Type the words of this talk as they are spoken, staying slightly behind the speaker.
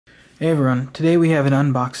Hey everyone, today we have an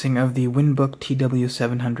unboxing of the WinBook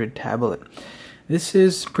TW700 tablet. This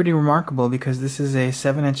is pretty remarkable because this is a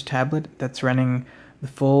 7-inch tablet that's running the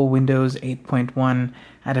full Windows 8.1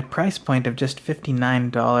 at a price point of just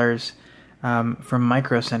 $59 from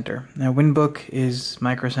Micro Center. Now WinBook is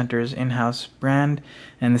Micro Center's in-house brand,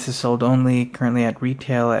 and this is sold only currently at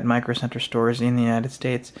retail at Micro Center stores in the United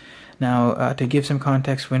States. Now to give some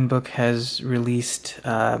context, WinBook has released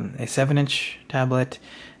a 7-inch tablet,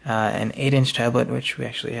 an 8-inch tablet, which we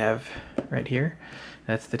actually have right here.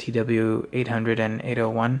 That's the TW800 and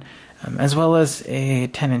 801, as well as a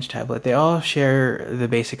 10-inch tablet. They all share the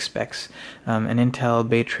basic specs. An Intel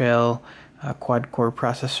Bay Trail quad-core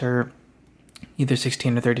processor, either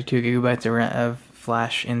 16 or 32 gigabytes of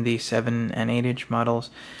flash in the 7 and 8-inch models,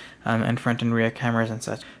 and front and rear cameras and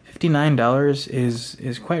such. $59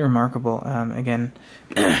 is quite remarkable. Again,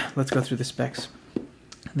 let's go through the specs.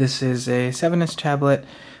 This is a 7-inch tablet,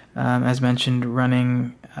 as mentioned,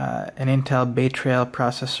 running an Intel Bay Trail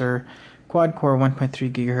processor, quad-core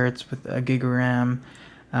 1.3 gigahertz with a gig of RAM,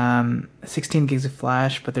 16 gigs of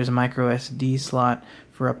flash, but there's a micro SD slot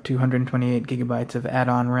for up to 128 gigabytes of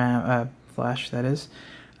add-on RAM flash. That is.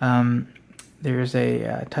 There's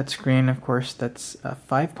a touchscreen, of course, that's a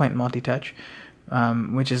 5-point multi-touch,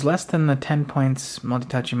 which is less than the 10 points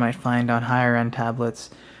multi-touch you might find on higher-end tablets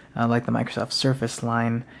like the Microsoft Surface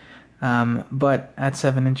line. But at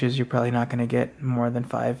 7 inches, you're probably not going to get more than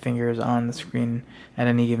 5 fingers on the screen at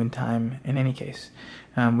any given time in any case.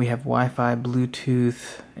 We have Wi-Fi,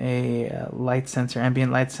 Bluetooth, a light sensor,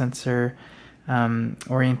 ambient light sensor,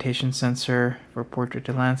 orientation sensor for portrait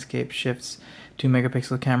to landscape shifts, 2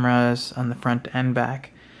 megapixel cameras on the front and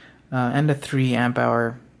back, and a 3 amp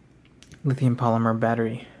hour lithium polymer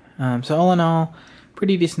battery. So all in all,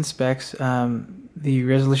 pretty decent specs. The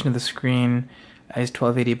resolution of the screen is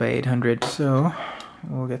 1280 by 800, so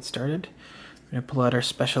we'll get started. We're going to pull out our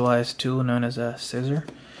specialized tool known as a scissor,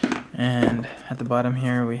 and at the bottom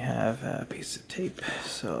here we have a piece of tape,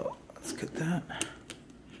 so let's get that.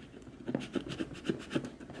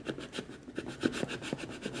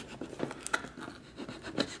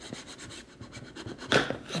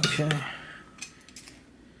 Okay.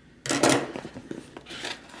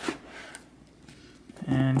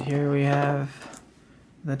 And here we have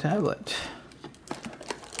the tablet.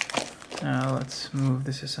 Now let's move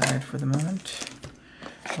this aside for the moment.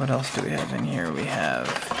 What else do we have in here? We have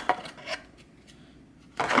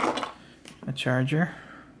a charger.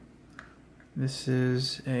 This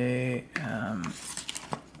is a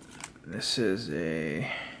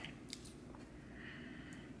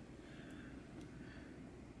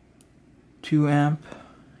 2 amp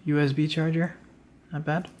USB charger. Not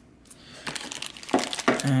bad.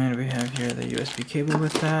 And we have here the USB cable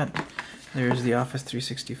with that. There's the Office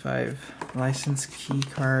 365 license key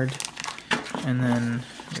card, and then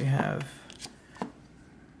we have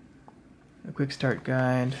a quick start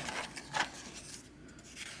guide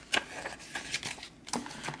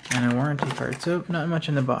and a warranty card, so not much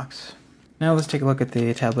in the box. Now let's take a look at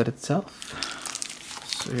the tablet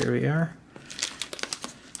itself. So here we are.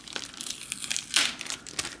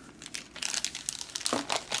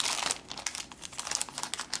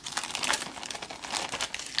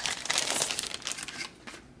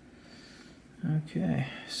 Okay,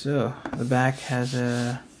 so the back has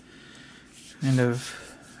a kind of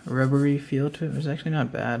rubbery feel to it. It's actually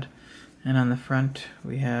not bad. And on the front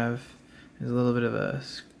we have there's a little bit of a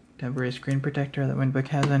temporary screen protector that WinBook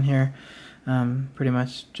has on here. Pretty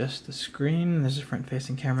much just the screen. There's a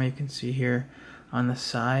front-facing camera you can see here. On the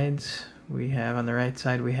sides we have, on the right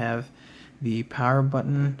side we have the power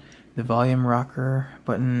button, the volume rocker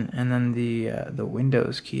button, and then the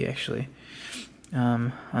Windows key actually.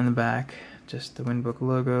 On the back, just the WinBook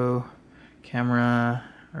logo, camera,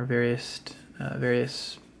 or various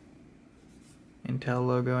Intel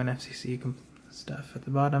logo and FCC stuff at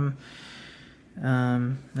the bottom.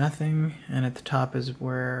 Nothing, and at the top is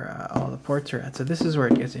where all the ports are at. So this is where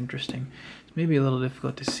it gets interesting. It's maybe a little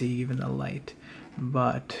difficult to see even the light,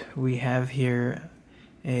 but we have here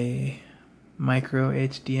a micro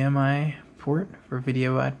HDMI port for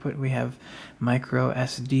video output. We have micro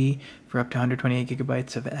SD for up to 128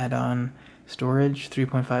 gigabytes of add-on storage,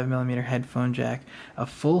 3.5 millimeter headphone jack, a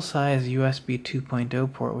full-size USB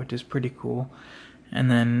 2.0 port, which is pretty cool,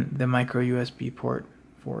 and then the micro USB port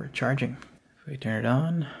for charging. If we turn it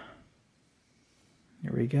on,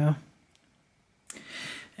 here we go.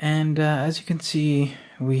 And as you can see,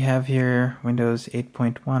 we have here Windows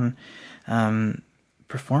 8.1.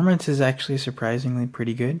 Performance is actually surprisingly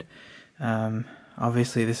pretty good.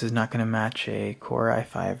 Obviously this is not going to match a Core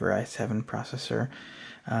i5 or i7 processor,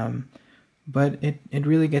 but it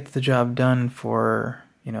really gets the job done for,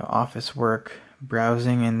 office work.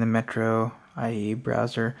 Browsing in the Metro IE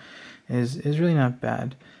browser is really not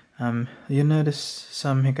bad. You'll notice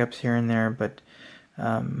some hiccups here and there, but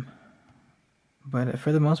for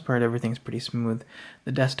the most part, everything's pretty smooth.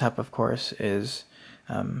 The desktop, of course, is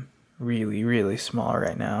really, really small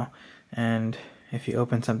right now. And if you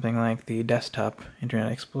open something like the desktop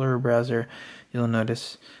Internet Explorer browser, you'll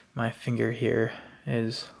notice my finger here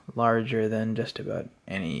is larger than just about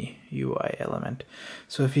any UI element.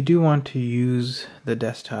 So if you do want to use the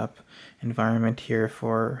desktop environment here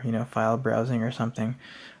for, file browsing or something,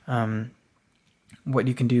 what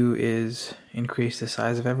you can do is increase the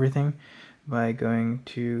size of everything by going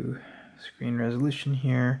to screen resolution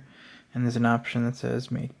here, and there's an option that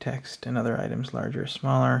says make text and other items larger or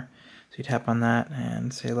smaller. So you tap on that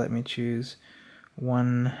and say let me choose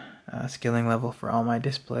one scaling level for all my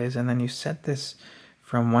displays, and then you set this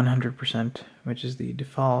from 100%, which is the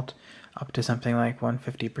default, up to something like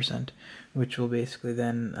 150%, which will basically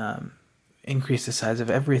then increase the size of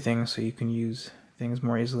everything so you can use things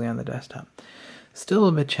more easily on the desktop. Still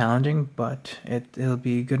a bit challenging, but it'll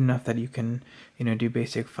be good enough that you can do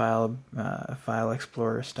basic file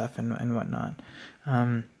explorer stuff and whatnot.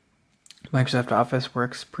 Microsoft Office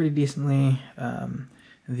works pretty decently.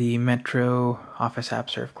 The Metro Office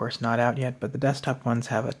apps are of course not out yet, but the desktop ones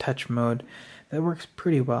have a touch mode that works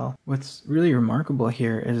pretty well. What's really remarkable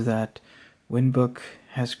here is that WinBook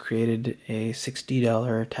has created a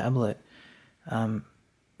 $60 tablet.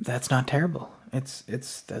 That's not terrible.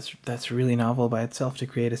 That's really novel by itself to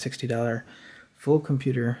create a $60 full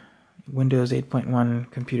computer, Windows 8.1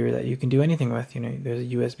 computer that you can do anything with. There's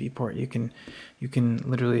a USB port. You can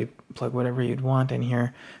literally plug whatever you'd want in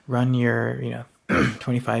here, run your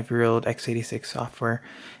 25-year-old x86 software,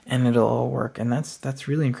 and it'll all work. And that's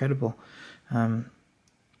really incredible.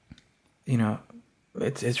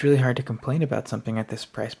 It's really hard to complain about something at this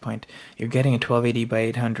price point. You're getting a 1280 by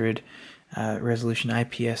 800 resolution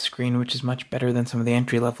IPS screen, which is much better than some of the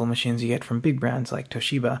entry-level machines you get from big brands like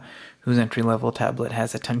Toshiba, whose entry-level tablet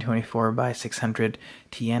has a 1024 by 600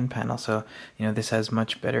 TN panel. So, this has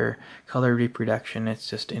much better color reproduction. It's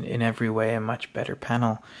just in every way a much better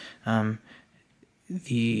panel.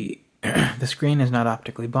 The screen is not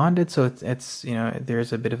optically bonded, so it's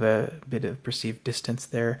there's a bit of perceived distance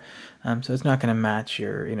there, so it's not going to match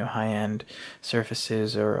your high-end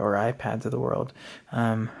Surfaces or iPads of the world.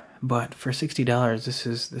 But for $60, this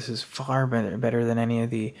is far better than any of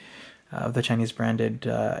the Chinese branded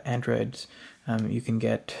Androids you can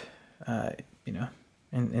get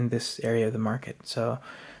in this area of the market. So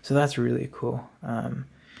that's really cool.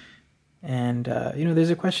 There's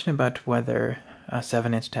a question about whether a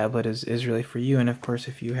 7-inch tablet is really for you, and of course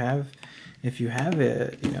if you have a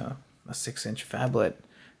 6-inch phablet,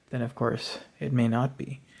 then of course it may not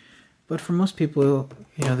be. But for most people,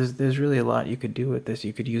 there's really a lot you could do with this.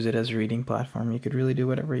 You could use it as a reading platform. You could really do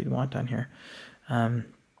whatever you'd want on here.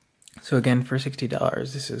 So again, for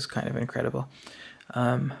 $60, this is kind of incredible.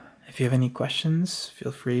 If you have any questions,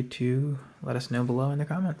 feel free to let us know below in the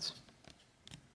comments.